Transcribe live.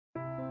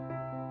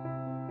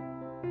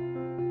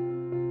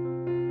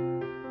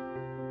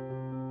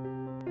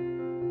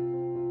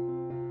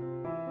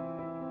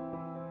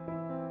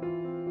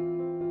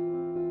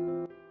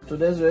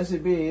Today's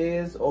recipe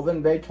is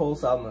oven baked whole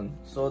salmon.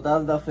 So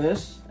that's the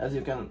fish, as you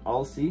can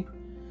all see.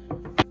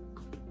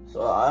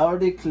 So I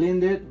already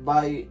cleaned it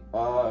by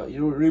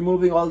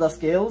removing all the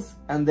scales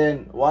and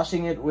then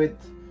washing it with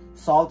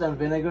salt and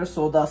vinegar,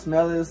 so the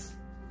smell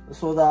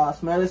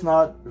is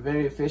not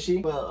very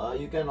fishy. Well,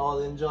 you can all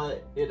enjoy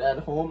it at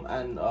home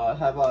and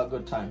have a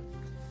good time.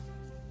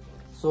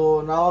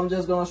 So now I'm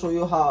just gonna show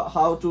you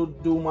how to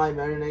do my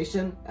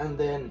marination and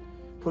then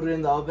put it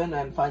in the oven,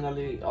 and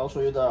finally I'll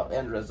show you the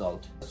end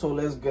result. So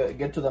let's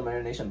get to the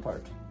marination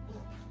part.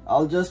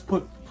 I'll just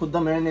put the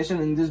marination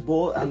in this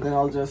bowl, and then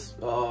I'll just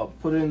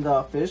put it in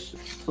the fish.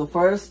 So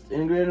first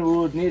ingredient we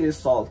would need is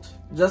salt,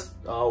 just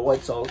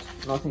white salt,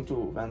 nothing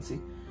too fancy.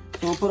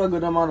 So we'll put a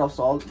good amount of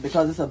salt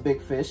because it's a big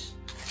fish,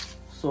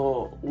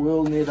 so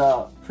we'll need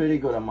a pretty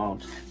good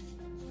amount.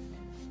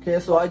 Okay,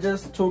 so I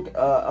just took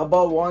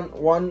about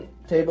one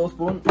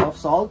tablespoon of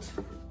salt.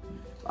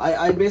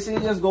 I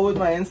basically just go with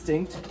my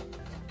instinct.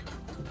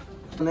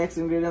 The next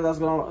ingredient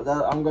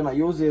that I'm gonna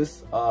use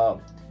is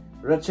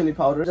red chili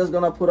powder. Just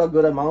gonna put a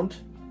good amount,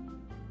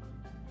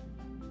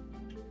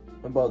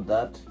 about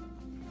that.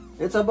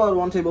 It's about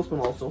 1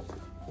 tablespoon also.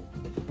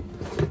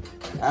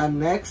 And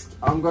next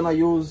I'm gonna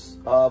use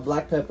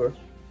black pepper.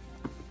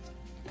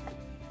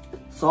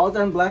 Salt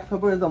and black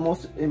pepper is the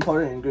most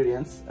important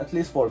ingredients, at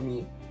least for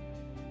me.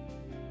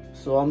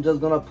 So I'm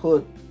just gonna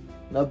put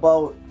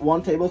about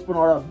 1 tablespoon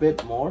or a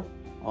bit more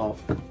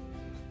of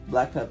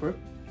black pepper.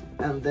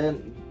 And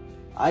then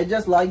I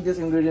just like this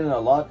ingredient a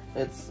lot.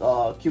 It's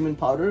cumin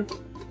powder,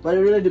 but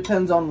it really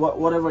depends on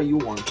whatever you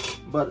want.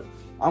 But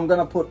I'm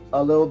gonna put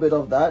a little bit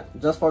of that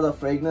just for the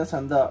fragrance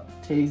and the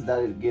taste that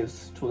it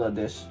gives to the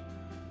dish.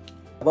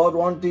 About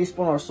 1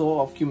 teaspoon or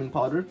so of cumin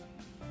powder.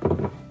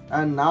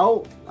 And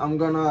now I'm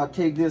gonna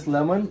take this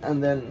lemon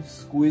and then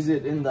squeeze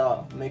it in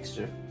the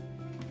mixture.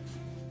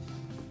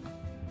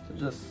 So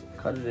just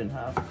cut it in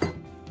half.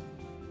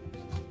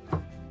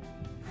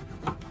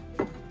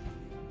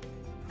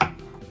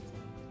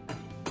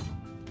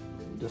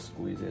 Just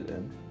squeeze it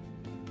in.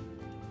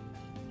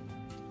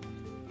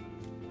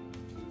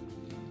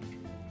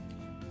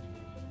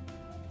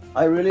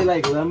 I really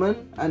like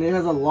lemon, and it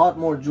has a lot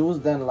more juice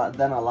than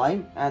a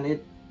lime, and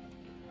it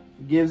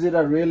gives it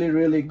a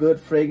really good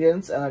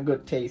fragrance and a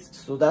good taste.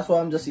 So that's why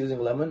I'm just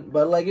using lemon,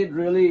 but like it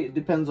really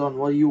depends on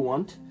what you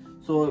want.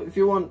 So if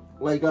you want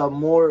like a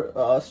more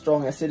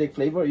strong acidic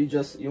flavor,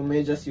 you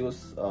may just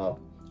use a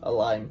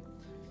lime,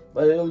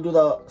 but it'll do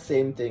the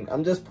same thing.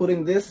 I'm just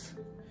putting this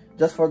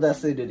just for the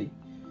acidity.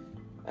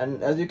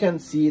 And as you can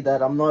see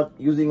that I'm not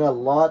using a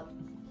lot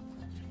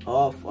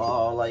of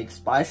like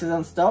spices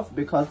and stuff,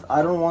 because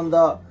I don't want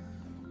the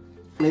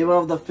flavor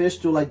of the fish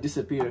to like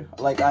disappear.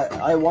 Like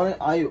I want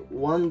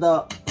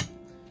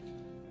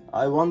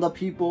the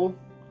people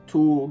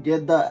to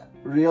get the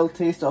real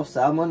taste of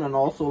salmon, and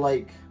also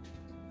like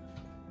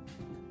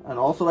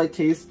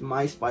taste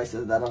my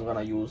spices that I'm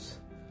gonna use.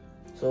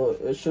 So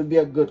it should be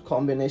a good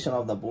combination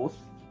of the both,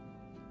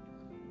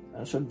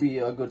 and should be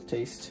a good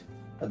taste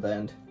at the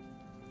end.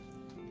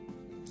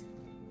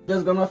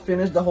 Just gonna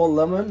finish the whole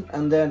lemon,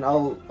 and then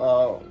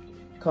I'll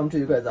come to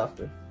you guys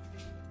after.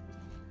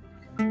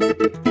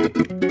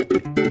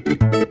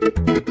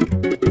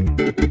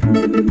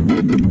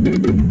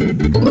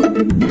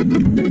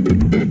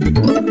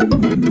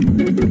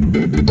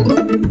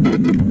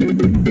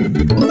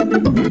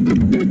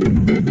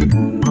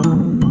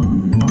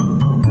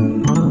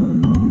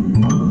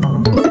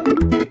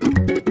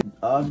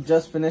 I've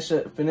just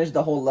finished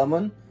the whole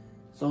lemon,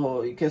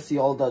 so you can see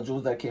all the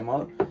juice that came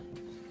out.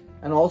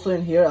 And also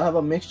in here I have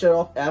a mixture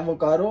of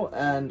avocado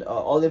and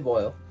olive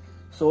oil.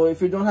 So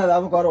if you don't have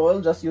avocado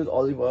oil, just use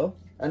olive oil,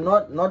 and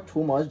not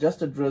too much,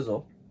 just a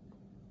drizzle.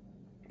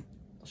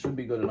 Should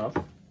be good enough.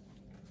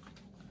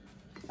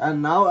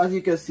 And now, as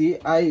you can see,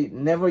 I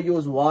never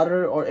use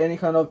water or any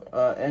kind of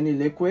any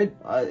liquid.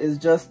 It's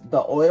just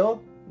the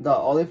oil, the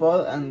olive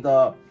oil, and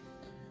the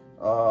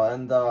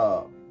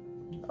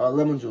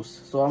lemon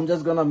juice. So I'm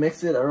just gonna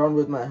mix it around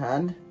with my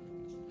hand,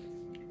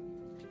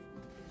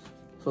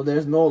 so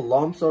there's no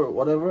lumps or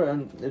whatever,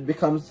 and it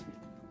becomes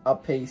a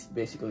paste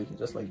basically,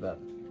 just like that.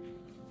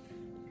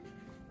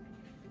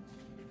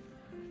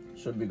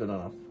 Should be good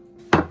enough.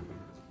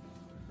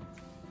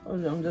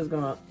 I'm just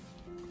gonna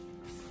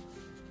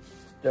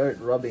start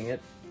rubbing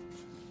it.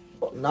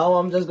 Now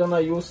I'm just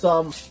gonna use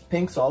some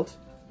pink salt,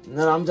 and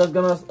then I'm just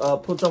gonna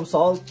put some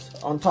salt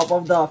on top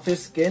of the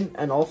fish skin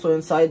and also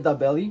inside the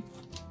belly.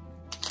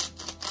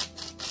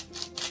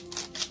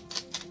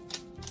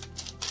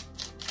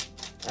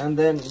 And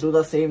then do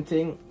the same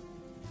thing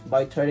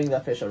by turning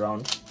the fish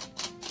around.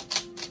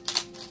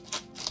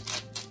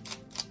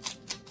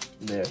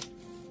 There.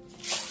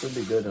 Should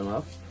be good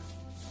enough.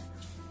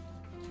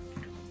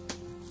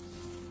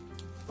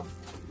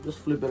 Just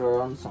flip it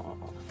around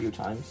a few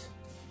times.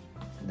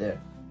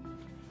 There.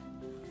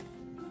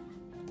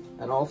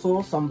 And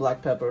also some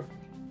black pepper.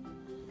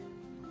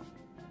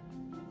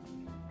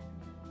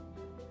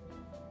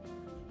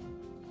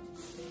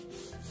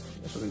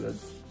 That should be good.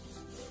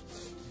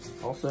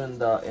 Also in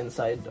the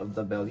inside of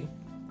the belly.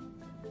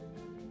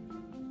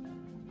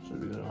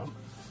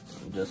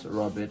 just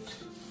rub it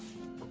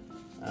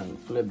and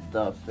flip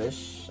the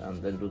fish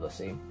and then do the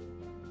same.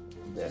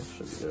 There,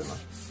 should be good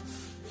enough.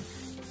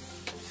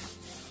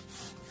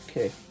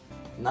 Okay,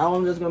 now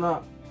I'm just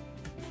gonna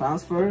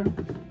transfer.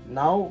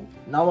 Now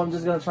I'm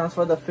just gonna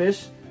transfer the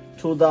fish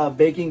to the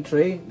baking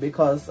tray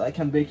because I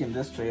can bake in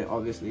this tray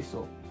obviously.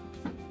 So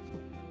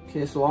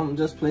okay, so I'm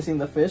just placing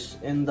the fish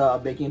in the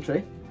baking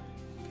tray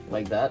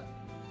like that,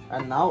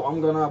 and now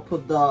I'm gonna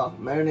put the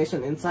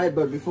marination inside.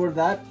 But before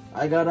that,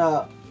 I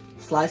gotta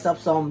slice up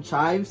some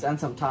chives and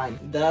some thyme.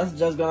 That's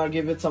just gonna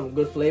give it some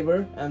good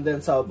flavor and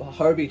then some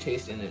herby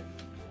taste in it.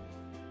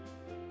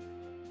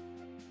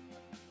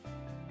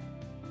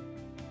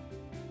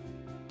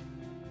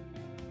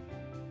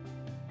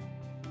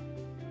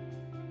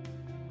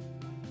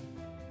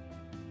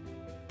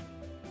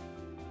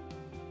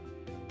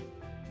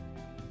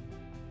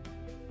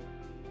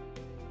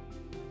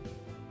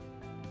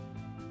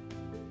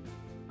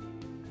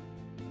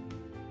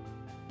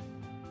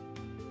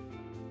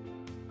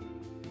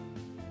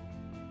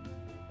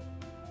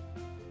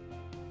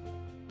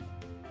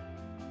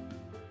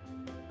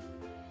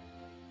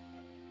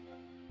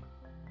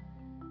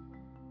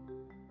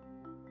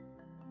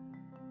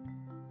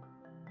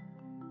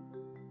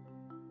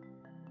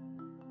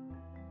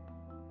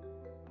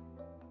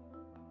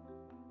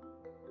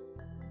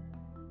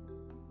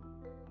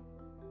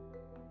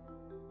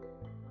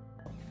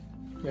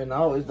 Okay,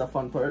 now is the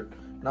fun part.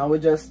 Now we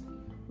just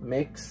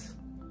mix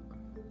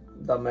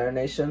the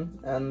marination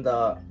and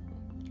the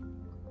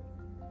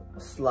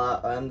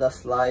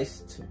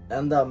sliced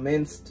and the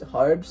minced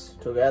herbs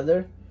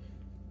together,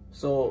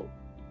 so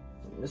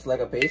it's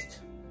like a paste.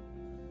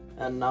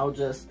 And now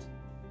just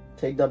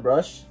take the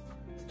brush,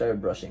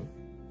 start brushing.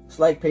 It's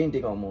like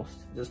painting almost.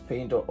 Just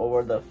paint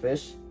over the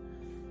fish.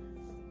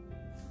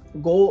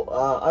 Go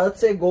I'd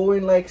say go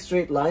in like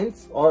straight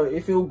lines, or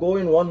if you go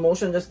in one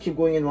motion, just keep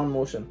going in one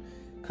motion,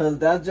 because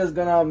that's just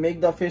gonna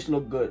make the fish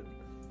look good.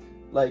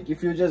 Like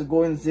if you just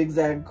go in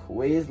zigzag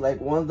ways,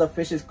 like once the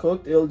fish is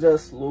cooked, it'll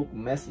just look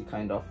messy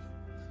kind of.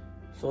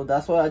 So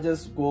that's why I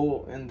just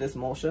go in this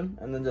motion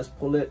and then just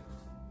pull it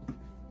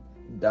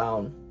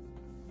down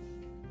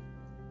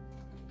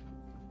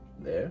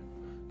there.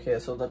 Okay,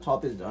 so the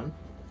top is done.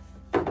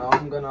 Now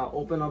I'm gonna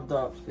open up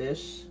the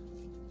fish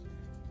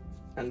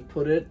and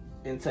put it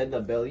inside the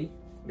belly.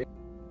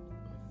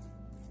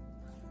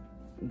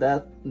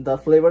 That the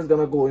flavor is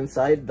gonna go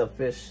inside the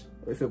fish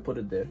if you put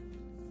it there.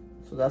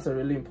 So that's a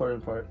really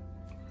important part.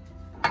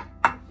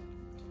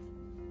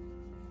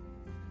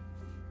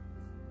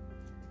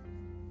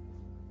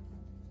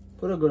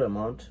 Put a good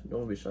amount,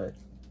 don't be shy.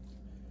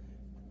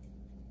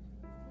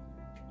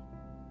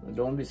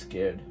 Don't be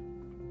scared.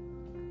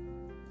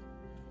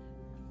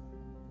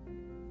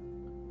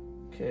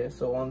 Okay,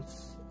 so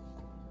once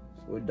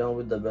we're done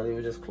with the belly,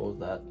 we just close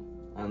that,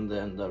 and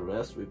then the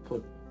rest we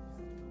put.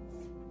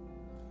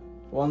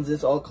 Once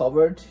it's all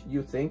covered,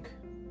 you think,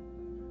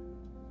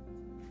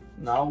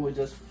 now we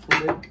just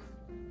flip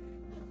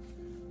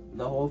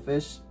the whole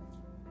fish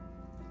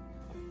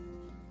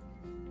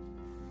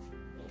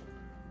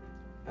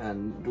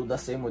and do the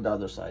same with the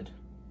other side.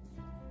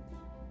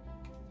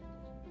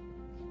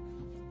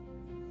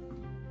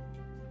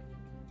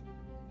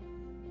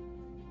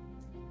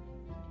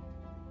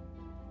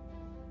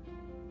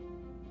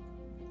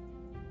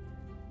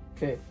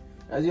 Okay,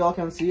 as you all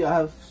can see, I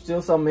have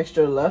still some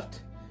mixture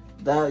left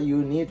that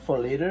you need for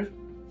later,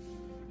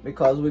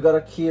 because we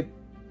gotta keep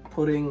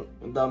putting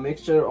the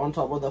mixture on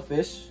top of the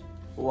fish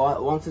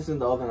once it's in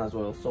the oven as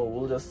well. So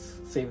we'll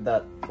just save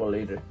that for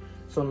later.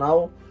 So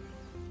now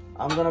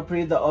I'm gonna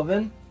preheat the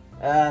oven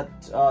at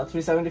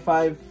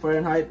 375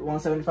 Fahrenheit,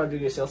 175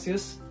 degrees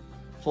Celsius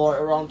for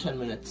around 10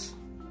 minutes.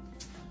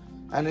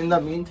 And in the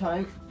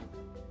meantime,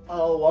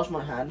 I'll wash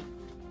my hand.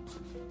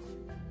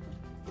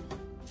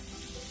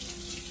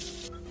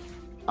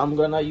 I'm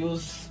gonna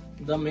use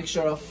the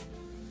mixture of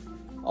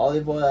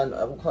olive oil and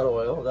avocado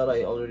oil that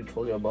I already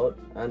told you about,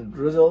 and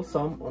drizzle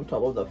some on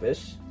top of the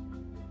fish.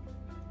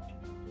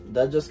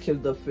 That just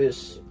keeps the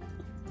fish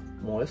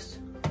moist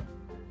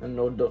and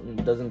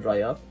doesn't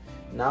dry up.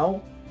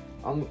 Now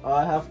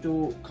I have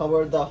to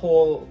cover the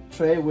whole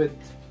tray with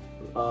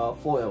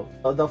foil.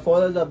 The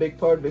foil is a big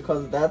part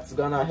because that's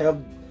gonna help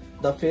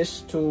the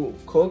fish to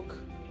cook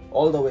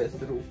all the way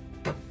through.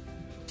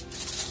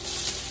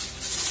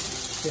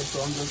 Okay,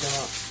 so I'm just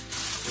gonna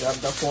wrap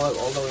the foil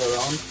all the way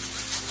around.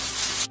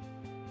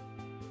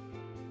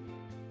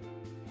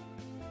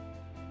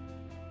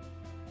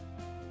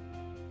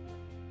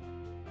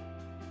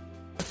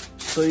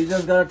 So you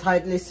just gotta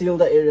tightly seal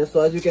the area.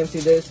 So as you can see,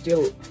 there's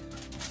still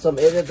some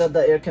area that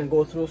the air can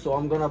go through. So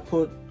I'm gonna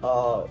put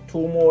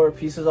 2 more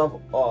pieces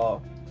of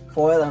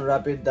foil and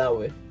wrap it that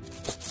way.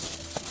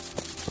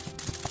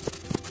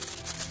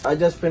 I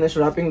just finished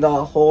wrapping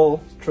the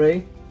whole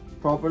tray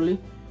properly.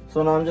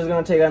 So now I'm just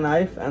gonna take a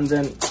knife and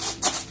then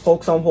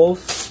poke some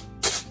holes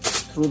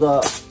through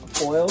the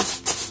foil,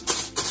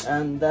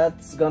 and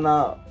that's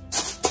gonna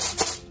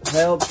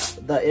help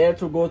the air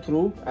to go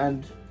through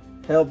and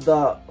help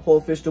the whole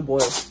fish to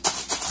boil.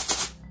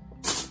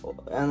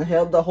 and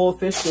help the whole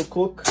fish to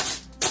cook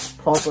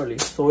properly,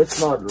 so it's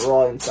not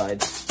raw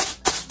inside.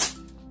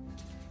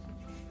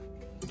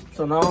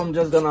 So now I'm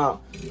just gonna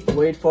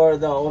wait for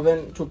the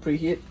oven to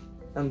preheat,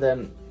 and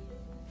then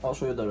I'll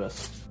show you the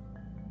rest.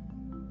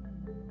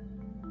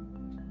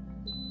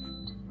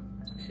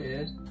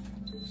 Okay,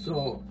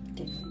 so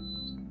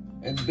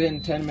it's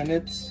been 10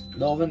 minutes.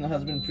 The oven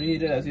has been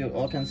preheated, as you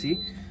all can see.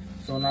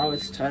 So now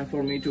it's time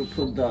for me to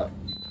put the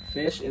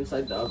fish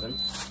inside the oven.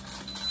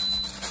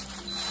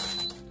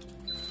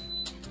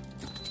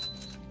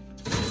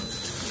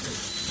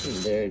 And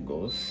there it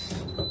goes.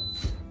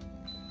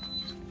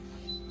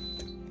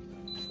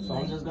 So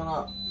I'm just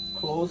gonna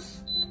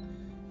close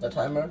the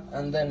timer,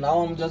 and then now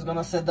I'm just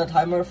gonna set the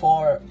timer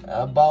for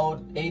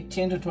about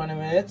 18 to 20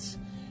 minutes.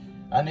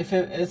 And if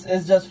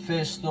it's just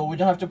fish, so we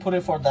don't have to put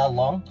it for that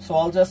long. So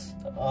I'll just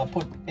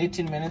put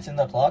 18 minutes in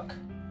the clock,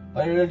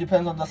 but it really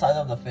depends on the size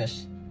of the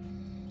fish.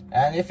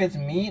 And if it's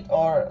meat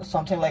or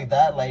something like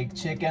that, like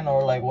chicken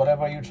or like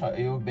whatever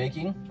you're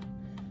baking,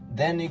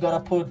 then you gotta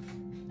put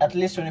at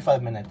least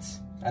 25 minutes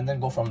and then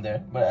go from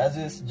there. But as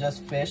it's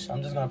just fish,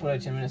 I'm just gonna put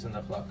 18 minutes in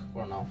the clock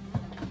for now.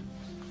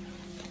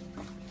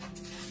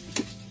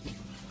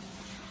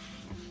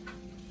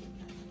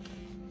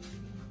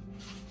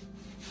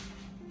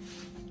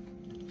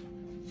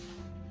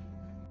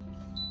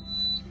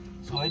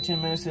 So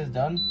 18 minutes is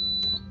done.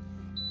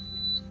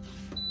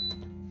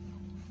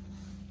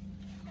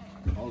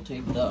 I'll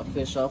take the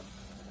fish out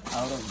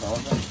of the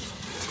oven.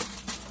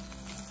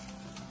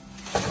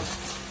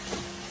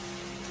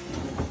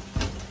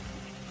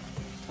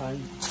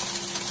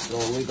 So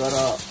we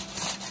gotta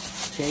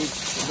take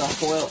the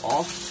foil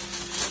off.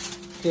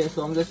 Okay,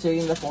 so I'm just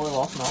taking the foil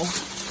off now.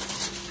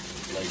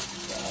 Like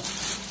that.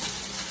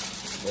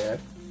 There.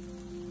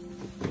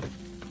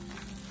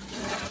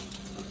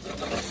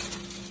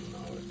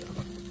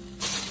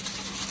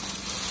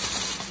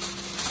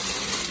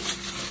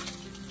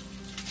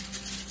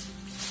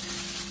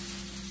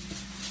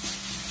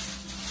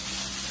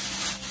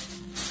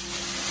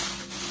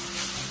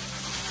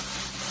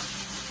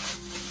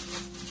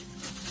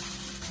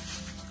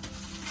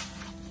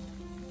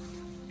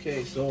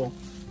 Okay, so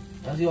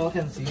as you all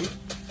can see,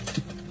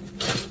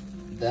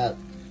 that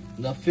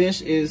the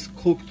fish is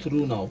cooked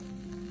through now.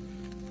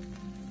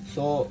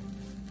 So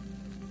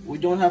we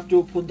don't have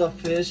to put the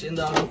fish in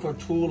the oven for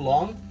too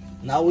long.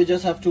 Now we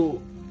just have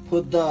to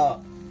put the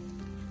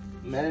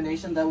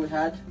marination that we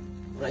had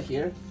right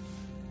here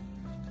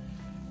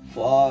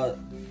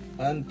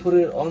and put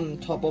it on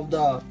top of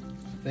the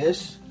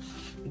fish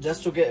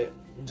just to get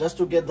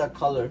the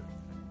color,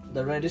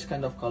 the reddish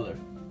kind of color.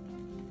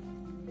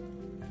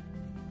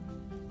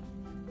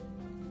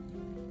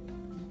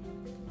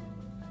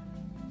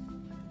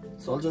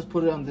 So I'll just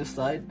put it on this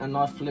side and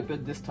not flip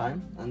it this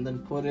time, and then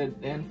put it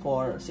in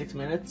for 6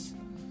 minutes,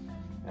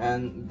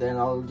 and then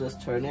I'll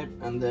just turn it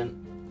and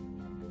then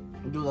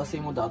do the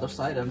same with the other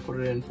side and put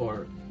it in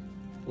for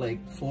like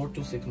 4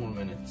 to 6 more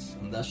minutes,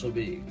 and that should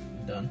be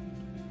done.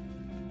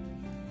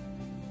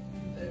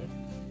 There.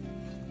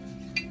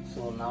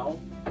 So now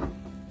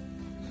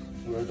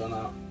we're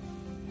gonna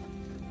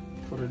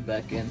put it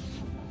back in.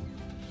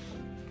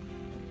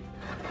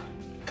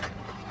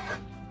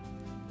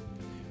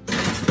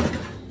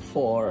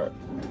 For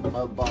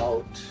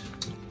about,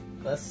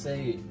 let's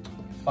say,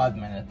 5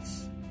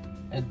 minutes.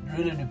 It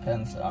really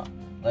depends.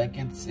 Like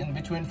it's in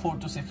between 4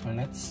 to 6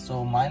 minutes.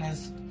 So mine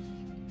is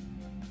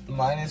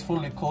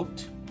fully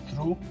cooked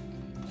through.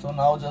 So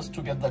now just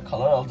to get the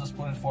color, I'll just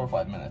put it for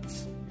 5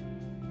 minutes.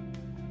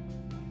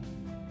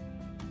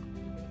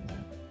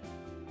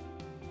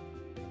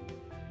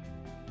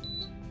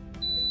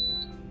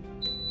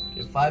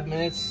 Okay, 5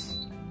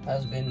 minutes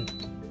has been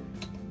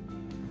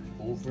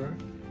over.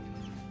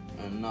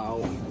 And now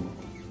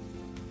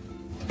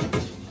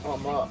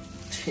I'm gonna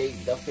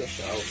take the fish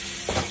out,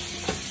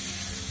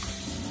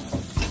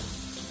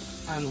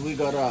 and we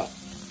gotta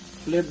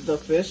flip the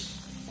fish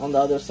on the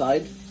other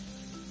side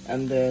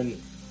and then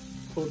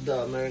put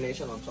the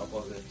marination on top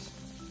of it.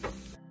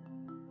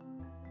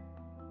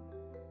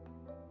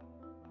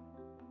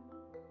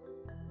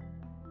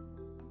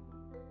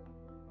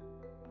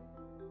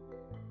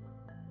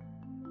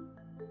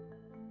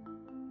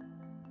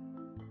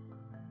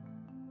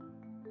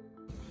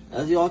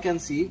 As you all can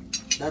see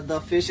that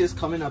the fish is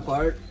coming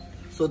apart,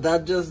 so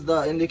that's just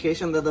the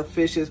indication that the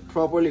fish is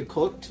properly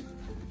cooked.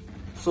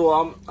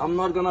 So I'm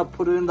not gonna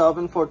put it in the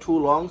oven for too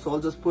long, so I'll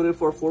just put it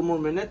for 4 more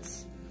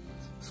minutes.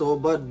 So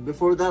but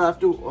before that I have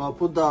to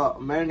put the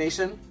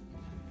marination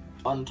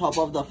on top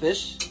of the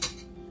fish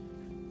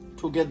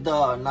to get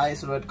the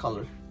nice red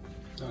color.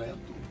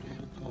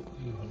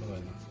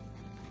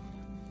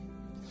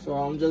 So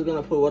I'm just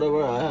gonna put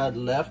whatever I had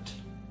left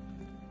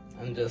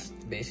and just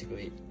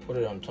basically put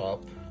it on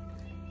top.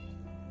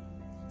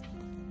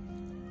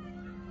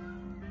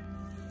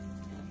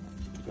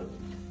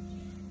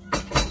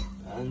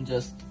 And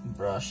just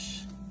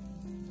brush.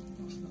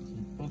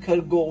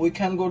 We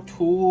can't go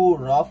too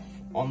rough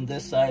on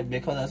this side,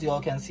 because as you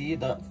all can see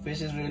the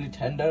fish is really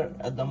tender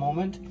at the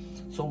moment,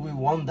 so we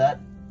want that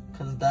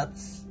because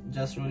that's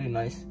just really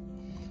nice.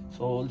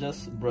 So we'll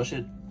just brush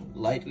it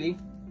lightly,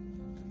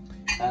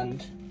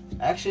 and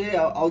actually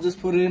I'll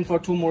just put it in for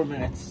 2 more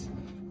minutes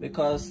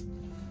because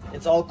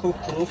it's all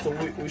cooked through, so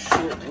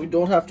we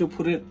don't have to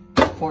put it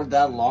for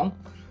that long.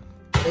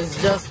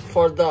 It's just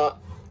for the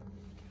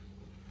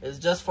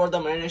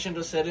marination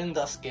to set in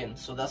the skin.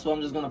 So that's why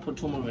I'm just gonna put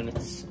 2 more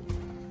minutes,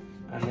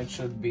 and it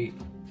should be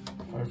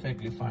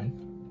perfectly fine.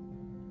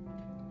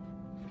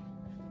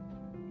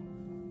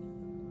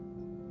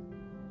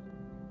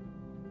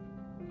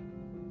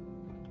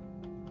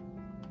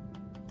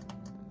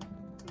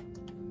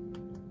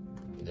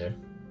 There,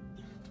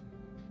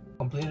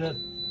 completed.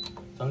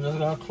 So I'm just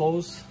gonna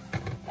close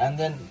and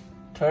then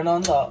turn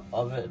off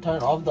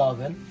the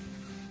oven,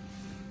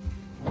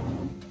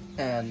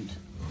 and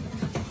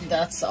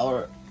that's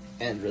our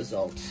end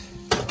result.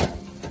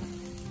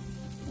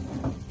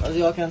 As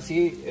y'all can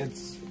see,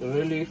 it's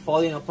really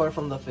falling apart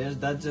from the fish.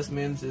 That just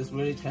means it's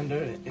really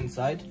tender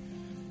inside,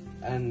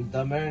 and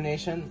the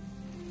marination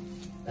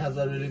has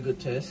a really good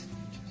taste.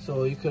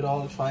 So you could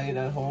all try it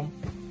at home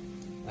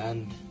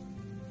and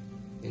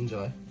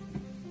enjoy.